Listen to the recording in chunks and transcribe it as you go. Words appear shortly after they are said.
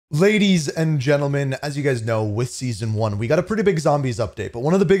Ladies and gentlemen, as you guys know, with Season 1, we got a pretty big Zombies update, but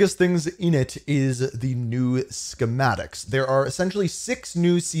one of the biggest things in it is the new schematics. There are essentially 6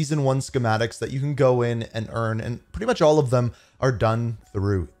 new Season 1 schematics that you can go in and earn, and pretty much all of them are done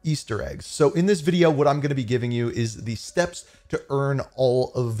through Easter eggs. So in this video, what I'm going to be giving you is the steps to earn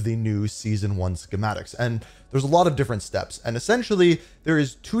all of the new Season 1 schematics. And there's a lot of different steps. And essentially, there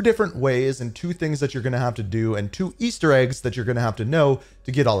is 2 different ways and 2 things that you're going to have to do and 2 Easter eggs that you're going to have to know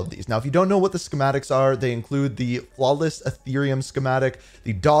to get all of these. Now, if you don't know what the schematics are, they include the flawless aetherium schematic,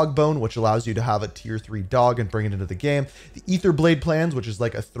 the dog bone, which allows you to have a tier 3 dog and bring it into the game, the ether blade plans, which is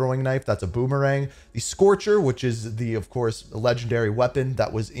like a throwing knife that's a boomerang, the scorcher, which is the, of course, legendary weapon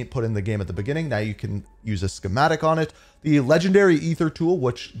that was put in the game at the beginning. Now you can use a schematic on it. The legendary ether tool,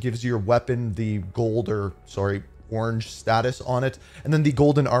 which gives your weapon the orange status on it. And then the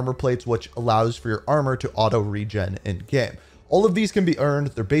golden armor plates, which allows for your armor to auto regen in game. All of these can be earned.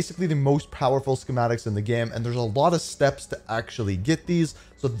 They're basically the most powerful schematics in the game, and there's a lot of steps to actually get these.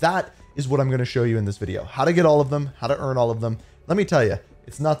 So that is what I'm going to show you in this video. How to get all of them, how to earn all of them. Let me tell you,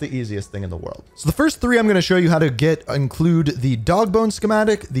 it's not the easiest thing in the world. So the first 3 I'm going to show you how to get include the dog bone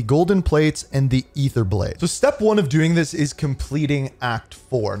schematic, the golden plates, and the ether blade. So step 1 of doing this is completing Act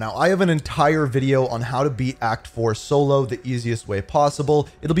 4. Now I have an entire video on how to beat Act 4 solo the easiest way possible.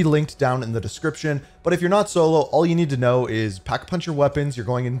 It'll be linked down in the description. But if you're not solo, all you need to know is pack a punch your weapons. You're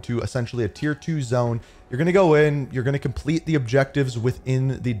going into essentially a tier 2 zone. You're going to go in, you're going to complete the objectives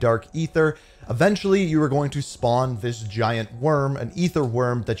within the dark ether. Eventually, you are going to spawn this giant worm, an ether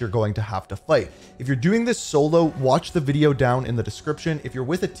worm that you're going to have to fight. If you're doing this solo, watch the video down in the description. If you're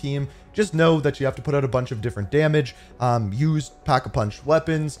with a team, just know that you have to put out a bunch of different damage, use pack-a-punch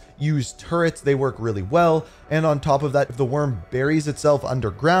weapons, use turrets, they work really well. And on top of that, if the worm buries itself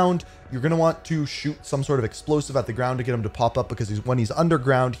underground, you're going to want to shoot some sort of explosive at the ground to get him to pop up, because when he's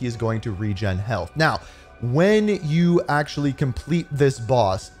underground, he is going to regen health. Now, when you actually complete this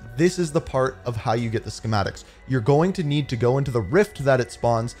boss, this is the part of how you get the schematics. You're going to need to go into the rift that it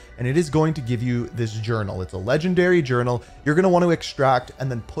spawns, and it is going to give you this journal. It's a legendary journal. You're going to want to extract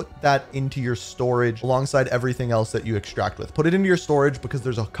and then put that into your storage alongside everything else that you extract with. Put it into your storage because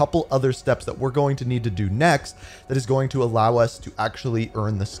there's a couple other steps that we're going to need to do next that is going to allow us to actually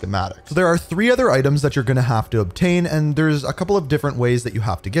earn the schematic. So there are 3 other items that you're going to have to obtain, and there's a couple of different ways that you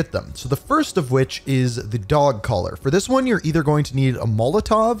have to get them. So the first of which is the dog collar. For this one, you're either going to need a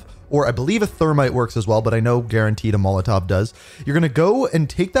Molotov, or I believe a thermite works as well, but I know guaranteed a Molotov does. You're going to go and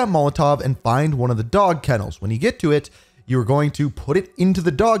take that Molotov and find one of the dog kennels. When you get to it, you're going to put it into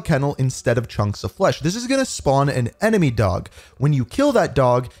the dog kennel instead of chunks of flesh. This is going to spawn an enemy dog. When you kill that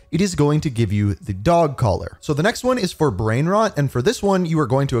dog, it is going to give you the dog collar. So the next one is for brain rot. And for this one, you are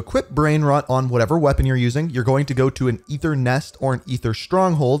going to equip brain rot on whatever weapon you're using. You're going to go to an ether nest or an ether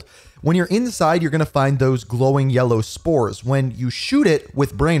stronghold. When you're inside, you're going to find those glowing yellow spores. When you shoot it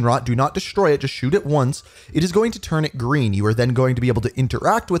with brain rot, do not destroy it, just shoot it once. It is going to turn it green. You are then going to be able to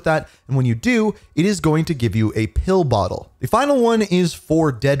interact with that. And when you do, it is going to give you a pill bottle. The final one is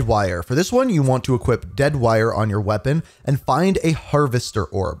for dead wire. For this one, you want to equip dead wire on your weapon and find a harvester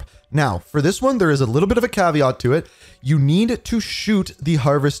orb. Now, for this one, there is a little bit of a caveat to it. You need to shoot the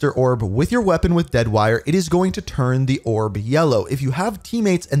harvester orb with your weapon with dead wire. It is going to turn the orb yellow. If you have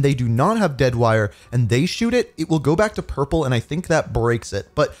teammates and they do not have dead wire and they shoot it, it will go back to purple, and I think that breaks it.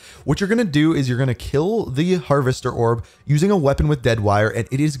 But what you're going to do is you're going to kill the harvester orb using a weapon with dead wire, and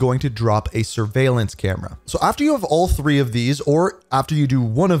it is going to drop a surveillance camera. So after you have all 3 of these, or after you do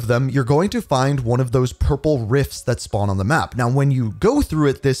one of them, you're going to find one of those purple rifts that spawn on the map. Now, when you go through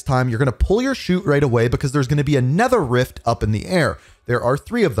it this time, you're going to pull your chute right away because there's going to be another rift up in the air. There are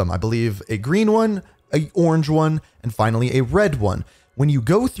 3 of them. I believe a green one, an orange one, and finally a red one. When you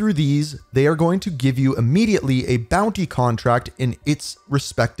go through these, they are going to give you immediately a bounty contract in its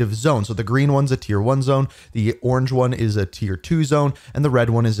respective zone. So the green one's a tier 1 zone, the orange one is a tier 2 zone, and the red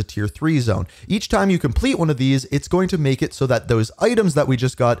one is a tier 3 zone. Each time you complete one of these, it's going to make it so that those items that we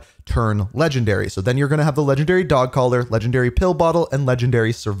just got turn legendary. So then you're going to have the legendary dog collar, legendary pill bottle, and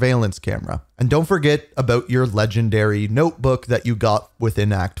legendary surveillance camera. And don't forget about your legendary notebook that you got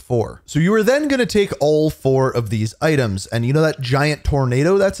within Act 4. So you are then going to take all 4 of these items, and you know that giant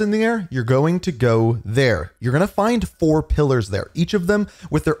tornado that's in the air? You're going to go there. You're going to find 4 pillars there, each of them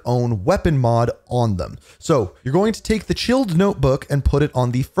with their own weapon mod on them. So you're going to take the chilled notebook and put it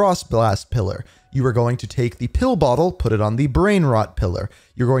on the frost blast pillar. You are going to take the pill bottle, put it on the brain rot pillar.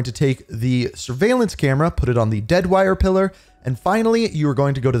 You're going to take the surveillance camera, put it on the dead wire pillar. And finally, you are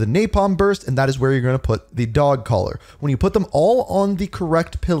going to go to the napalm burst, and that is where you're going to put the dog collar. When you put them all on the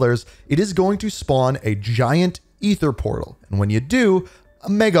correct pillars, it is going to spawn a giant ether portal. And when you do, a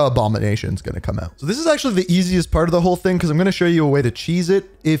mega abomination is going to come out. So this is actually the easiest part of the whole thing because I'm going to show you a way to cheese it.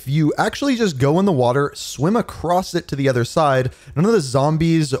 If you actually just go in the water, swim across it to the other side, none of the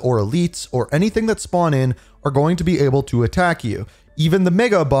zombies or elites or anything that spawn in are going to be able to attack you. Even the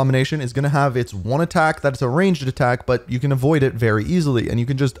mega abomination is going to have its one attack that's a ranged attack, but you can avoid it very easily. And you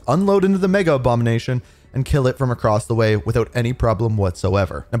can just unload into the mega abomination and kill it from across the way without any problem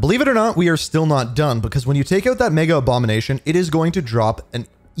whatsoever. Now, believe it or not, we are still not done because when you take out that mega abomination, it is going to drop an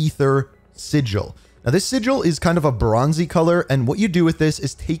aether sigil. Now, this sigil is kind of a bronzy color, and what you do with this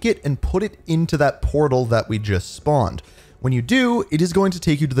is take it and put it into that portal that we just spawned. When you do, it is going to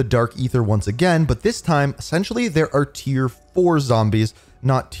take you to the dark aether once again, but this time, essentially, there are tier 4 zombies,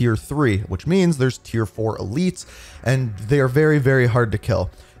 not tier 3, which means there's tier 4 elites, and they are very, very hard to kill.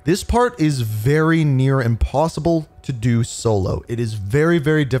 This part is very near impossible to do solo. It is very,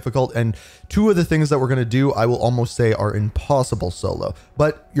 very difficult, and two of the things that we're going to do, I will almost say are impossible solo,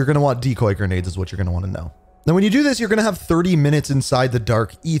 but you're going to want decoy grenades is what you're going to want to know. Now, when you do this, you're going to have 30 minutes inside the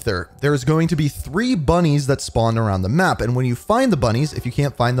dark aether. There's going to be 3 bunnies that spawn around the map. And when you find the bunnies, if you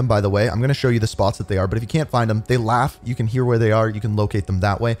can't find them, by the way, I'm going to show you the spots that they are. But if you can't find them, they laugh. You can hear where they are. You can locate them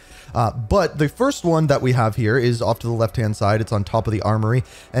that way. But the first one that we have here is off to the left-hand side. It's on top of the armory.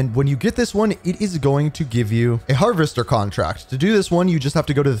 And when you get this one, it is going to give you a harvester contract. To do this one, you just have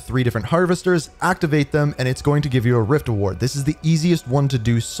to go to the 3 different harvesters, activate them, and it's going to give you a rift award. This is the easiest one to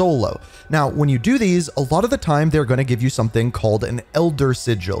do solo. Now, when you do these, a lot of the time they're going to give you something called an elder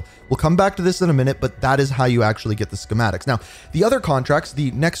sigil. We'll come back to this in a minute, but that is how you actually get the schematics. Now, the other contracts,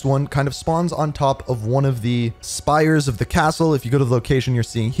 the next one kind of spawns on top of one of the spires of the castle. If you go to the location you're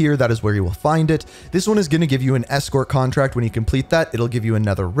seeing here, that is where you will find it. This one is going to give you an escort contract. When you complete that, it'll give you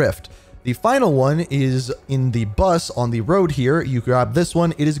another rift. The final one is in the bus on the road here. You grab this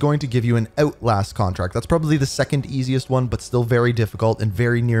one. It is going to give you an outlast contract. That's probably the second easiest one, but still very difficult and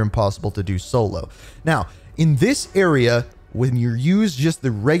very near impossible to do solo. Now, in this area, when you use just the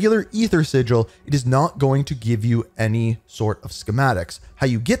regular aether sigil, it is not going to give you any sort of schematics. How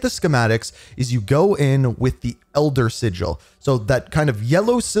you get the schematics is you go in with the elder sigil. So that kind of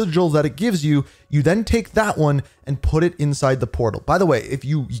yellow sigil that it gives you, you then take that one and put it inside the portal. By the way, if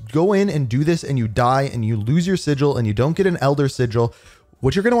you go in and do this and you die and you lose your sigil and you don't get an elder sigil,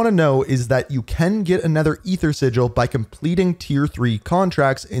 what you're going to want to know is that you can get another aether sigil by completing tier 3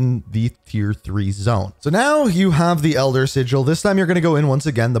 contracts in the tier 3 zone. So now you have the elder sigil. This time you're going to go in once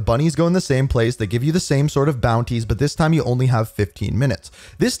again. The bunnies go in the same place. They give you the same sort of bounties, but this time you only have 15 minutes.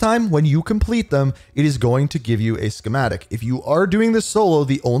 This time when you complete them, it is going to give you a schematic. If you are doing this solo,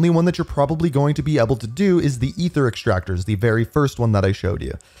 the only one that you're probably going to be able to do is the aether extractors, the very first one that I showed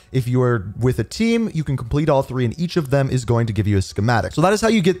you. If you are with a team, you can complete all 3 and each of them is going to give you a schematic. So that is how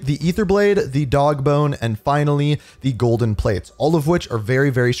you get the aether blade, the dog bone, and finally the golden plates, all of which are very,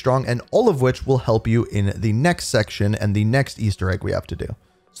 very strong and all of which will help you in the next section and the next Easter egg we have to do.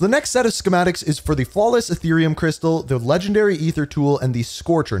 So the next set of schematics is for the flawless aetherium crystal, the legendary aether tool, and the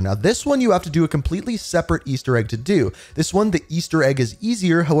scorcher. Now this one you have to do a completely separate Easter egg to do. This one, the Easter egg is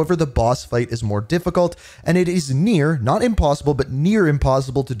easier. However, the boss fight is more difficult and it is near, not impossible, but near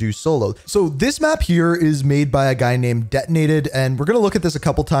impossible to do solo. So this map here is made by a guy named Detonated, and we're going to look at this a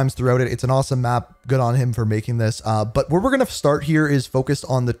couple times throughout it. It's an awesome map. Good on him for making this. But where we're going to start here is focused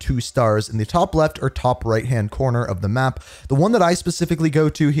on the 2 stars in the top left or top right hand corner of the map. The one that I specifically go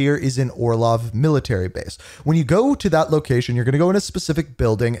to here is in Orlov military base. When you go to that location, you're going to go in a specific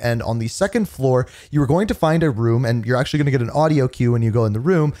building, and on the 2nd floor, you are going to find a room, and you're actually going to get an audio cue when you go in the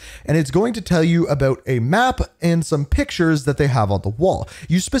room, and it's going to tell you about a map and some pictures that they have on the wall.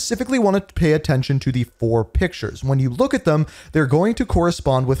 You specifically want to pay attention to the 4 pictures. When you look at them, they're going to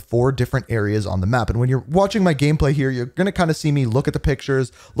correspond with 4 different areas on the map. And when you're watching my gameplay here, you're going to kind of see me look at the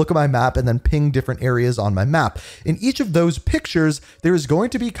pictures, look at my map, and then ping different areas on my map. In each of those pictures, there is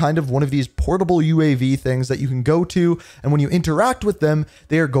going to be kind of one of these portable UAV things that you can go to, and when you interact with them,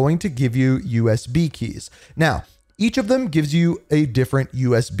 they are going to give you USB keys. Now, each of them gives you a different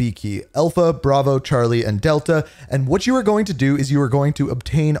USB key: Alpha, Bravo, Charlie, and Delta. And what you are going to do is you are going to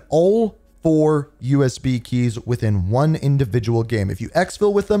obtain all 4 USB keys within one individual game. If you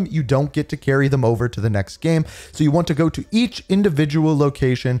exfil with them, you don't get to carry them over to the next game. So you want to go to each individual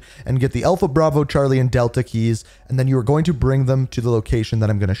location and get the Alpha, Bravo, Charlie, and Delta keys, and then you are going to bring them to the location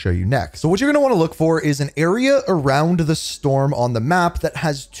that I'm going to show you next. So what you're going to want to look for is an area around the storm on the map that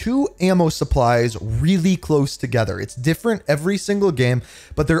has 2 ammo supplies really close together. It's different every single game,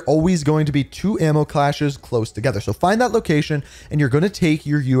 but they're always going to be 2 ammo caches close together. So find that location, and you're going to take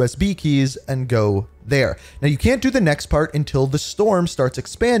your USB keys USBs and go there. Now you can't do the next part until the storm starts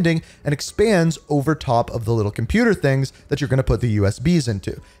expanding and expands over top of the little computer things that you're going to put the USBs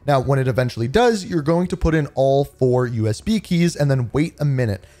into. Now, when it eventually does, you're going to put in all 4 USB keys and then wait a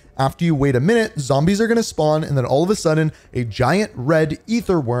minute. After you wait a minute, zombies are going to spawn, and then all of a sudden, a giant red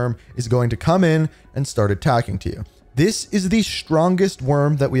ether worm is going to come in and start attacking to you. This is the strongest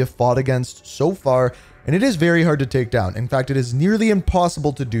worm that we have fought against so far, and it is very hard to take down. In fact, it is nearly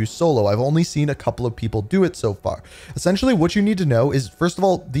impossible to do solo. I've only seen a couple of people do it so far. Essentially, what you need to know is, first of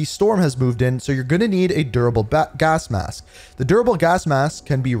all, the storm has moved in, so you're going to need a durable gas mask. The durable gas mask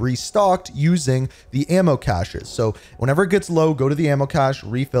can be restocked using the ammo caches. So whenever it gets low, go to the ammo cache,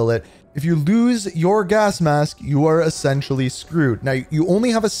 refill it. If you lose your gas mask, you are essentially screwed. Now, you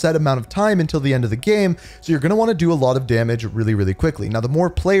only have a set amount of time until the end of the game, so you're going to want to do a lot of damage really, really quickly. Now, the more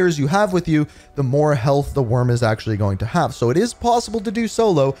players you have with you, the more health the worm is actually going to have. So it is possible to do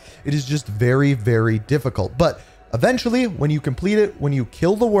solo. It is just very, very difficult. But eventually, when you complete it, when you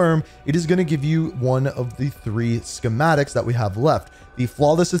kill the worm, it is going to give you one of the 3 schematics that we have left. The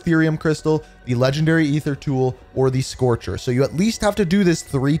flawless aetherium crystal, the legendary ether tool, or the scorcher. So you at least have to do this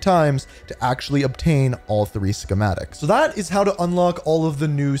 3 times to actually obtain all 3 schematics. So that is how to unlock all of the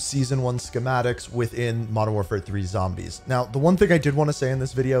new season 1 schematics within Modern Warfare 3 Zombies. Now, the one thing I did want to say in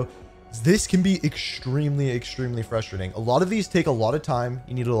this video is this can be extremely, extremely frustrating. A lot of these take a lot of time.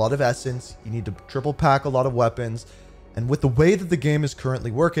 You need a lot of essence. You need to triple pack a lot of weapons. And with the way that the game is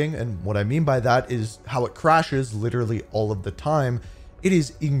currently working, and what I mean by that is how it crashes literally all of the time, it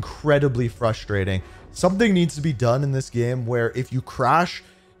is incredibly frustrating. Something needs to be done in this game where if you crash,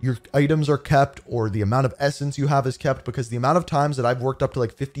 your items are kept or the amount of essence you have is kept, because the amount of times that I've worked up to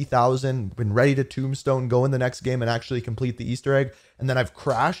like 50,000, been ready to tombstone, go in the next game and actually complete the Easter egg, and then I've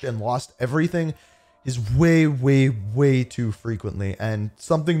crashed and lost everything is way, way, way too frequently. And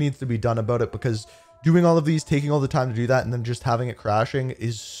something needs to be done about it, because doing all of these, taking all the time to do that, and then just having it crashing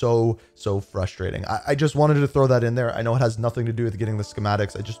is so frustrating. I just wanted to throw that in there. I know it has nothing to do with getting the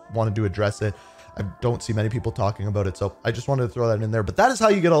schematics. I just wanted to address it. I don't see many people talking about it, so I just wanted to throw that in there. But that is how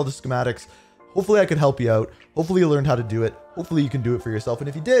you get all the schematics. Hopefully I could help you out. Hopefully you learned how to do it. Hopefully you can do it for yourself. And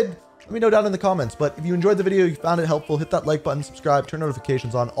if you did, let me know down in the comments. But if you enjoyed the video, you found it helpful, hit that like button, subscribe, turn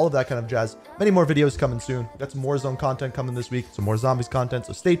notifications on, all of that kind of jazz. Many more videos coming soon. We've got some more zone content coming this week, some more zombies content,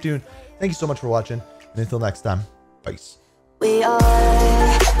 so stay tuned. Thank you so much for watching. And until next time, peace. We are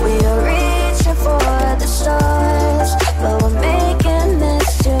reaching for the stars, but we're making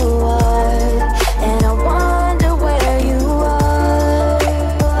this too hard.